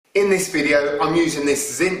In this video I'm using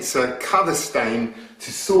this Zinsser Cover Stain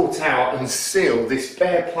to sort out and seal this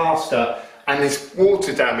bare plaster and this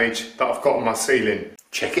water damage that I've got on my ceiling.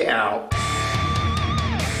 Check it out.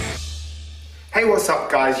 Hey, what's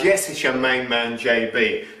up guys? Yes, it's your main man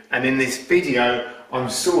JB, and in this video I'm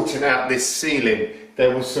sorting out this ceiling.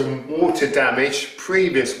 There was some water damage,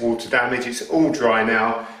 previous water damage, it's all dry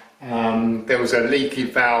now. There was a leaky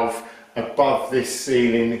valve above this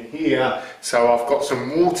ceiling here, so I've got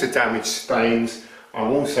some water damage stains.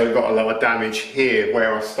 I've also got a lot of damage here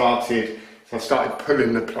where I started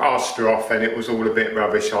pulling the plaster off and it was all a bit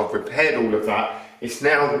rubbish. I've repaired all of that. It's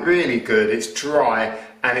now really good, it's dry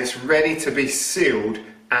and it's ready to be sealed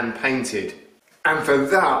and painted. And for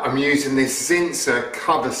that I'm using this Zinsser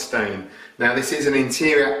Cover Stain. Now this is an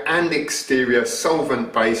interior and exterior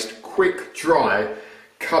solvent based quick dry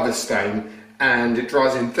cover stain, and it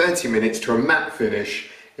dries in 30 minutes to a matte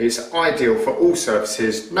finish. It's ideal for all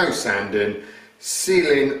surfaces, no sanding,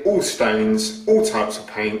 sealing all stains, all types of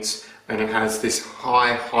paints, and it has this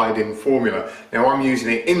high hiding formula. Now I'm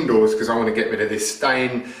using it indoors because I want to get rid of this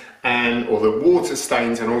stain or the water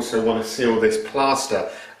stains, and also want to seal this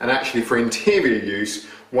plaster. And actually for interior use,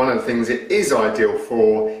 one of the things it is ideal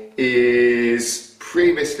for is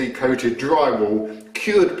previously coated drywall,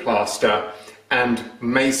 cured plaster and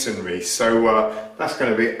masonry. So that's going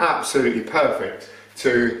to be absolutely perfect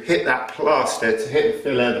to hit that plaster, to hit the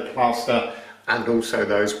filler, the plaster and also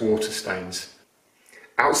those water stains.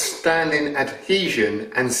 Outstanding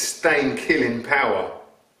adhesion and stain killing power.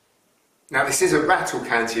 Now this is a rattle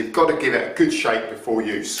can, so you've got to give it a good shake before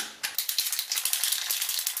use.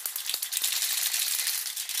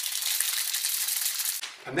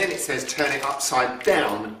 And then it says turn it upside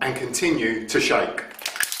down and continue to shake.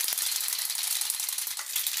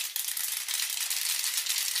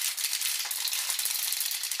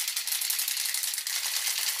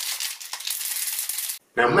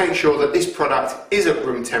 Now make sure that this product is at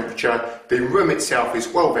room temperature, the room itself is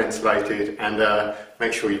well ventilated, and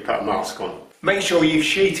make sure you put a mask on. Make sure you've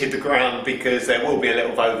sheeted the ground because there will be a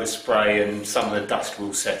little overspray and some of the dust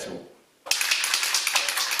will settle.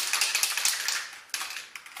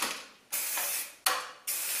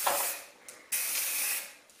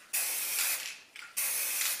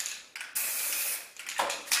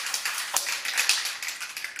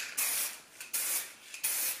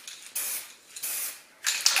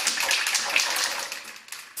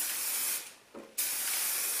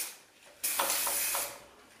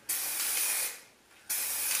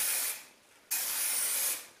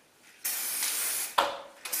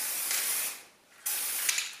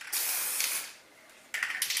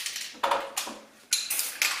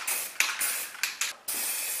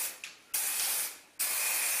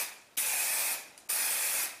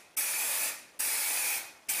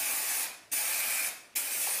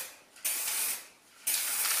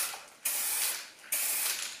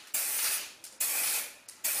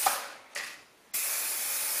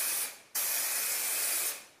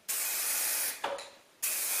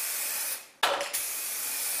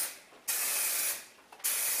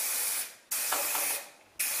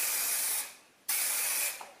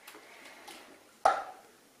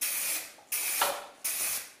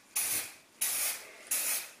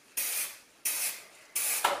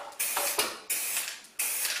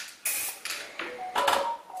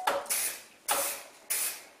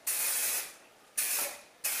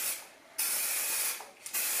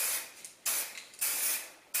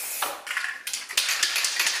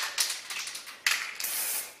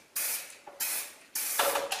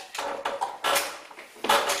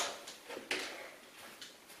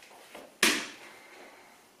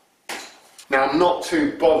 Now I'm not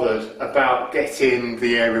too bothered about getting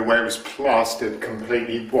the area where it's plastered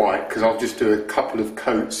completely white, because I'll just do a couple of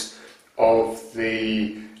coats of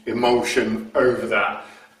the emulsion over that.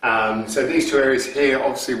 So these two areas here,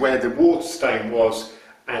 obviously where the water stain was,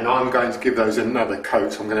 and I'm going to give those another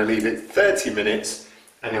coat. So I'm going to leave it 30 minutes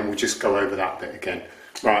and then we'll just go over that bit again.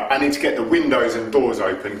 Right, I need to get the windows and doors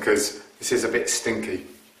open because this is a bit stinky.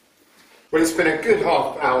 Well, it's been a good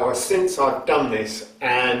half hour since I've done this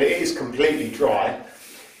and it is completely dry,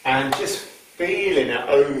 and just feeling it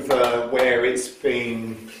over where it's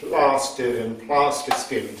been plastered and plaster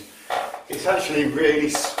skimmed, it's actually really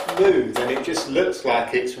smooth and it just looks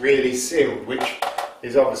like it's really sealed, which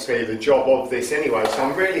is obviously the job of this anyway, so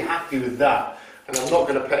I'm really happy with that, and I'm not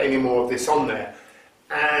going to put any more of this on there.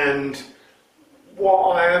 And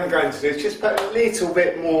what I am going to do is just put a little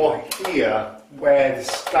bit more here where the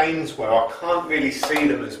stains were. I can't really see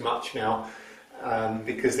them as much now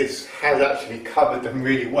because this has actually covered them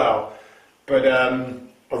really well, but I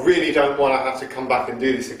really don't want to have to come back and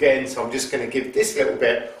do this again, so I'm just going to give this little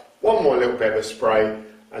bit One more little bit of spray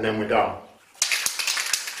and then we're done.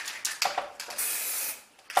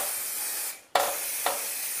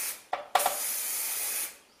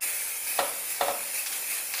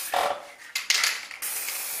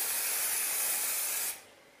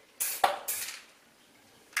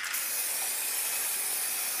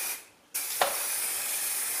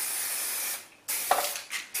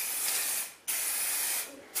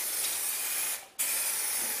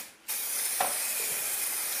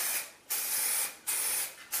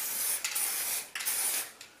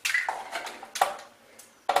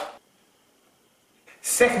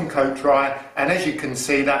 Second coat dry, and as you can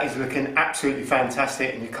see that is looking absolutely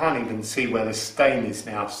fantastic, and you can't even see where the stain is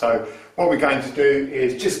now. So what we're going to do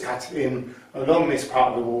is just cut it in along this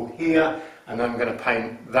part of the wall here, and I'm going to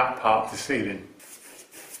paint that part of the ceiling.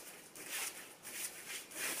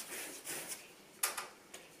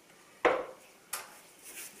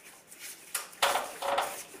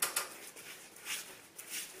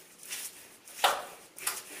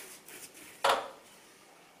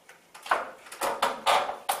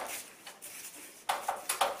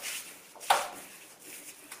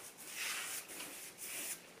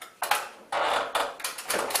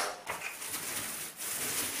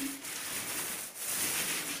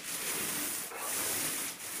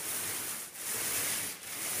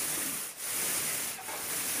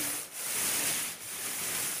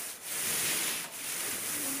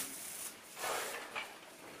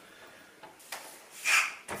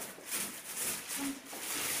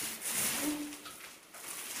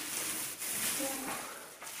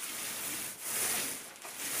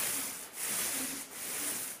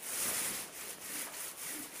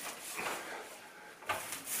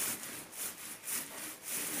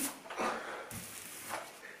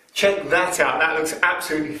 Check that out, that looks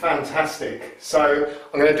absolutely fantastic. So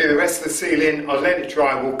I'm going to do the rest of the ceiling, I'll let it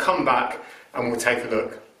dry, we'll come back and we'll take a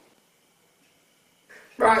look.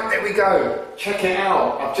 Right, there we go, check it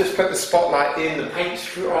out. I've just put the spotlight in, the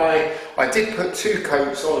paint's dry. I did put 2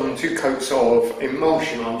 coats on, 2 coats of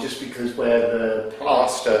emulsion on, just because where the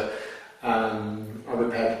plaster, I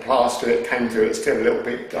repaired the plaster, it came through, it's still a little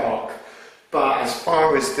bit dark. But as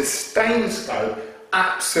far as the stains go,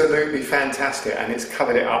 absolutely fantastic, and it's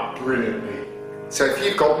covered it up brilliantly. So if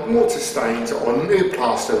you've got water stains or new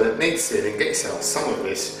plaster that needs sealing, get yourself some of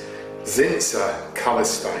this Zinsser Cover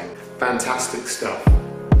Stain. Fantastic stuff.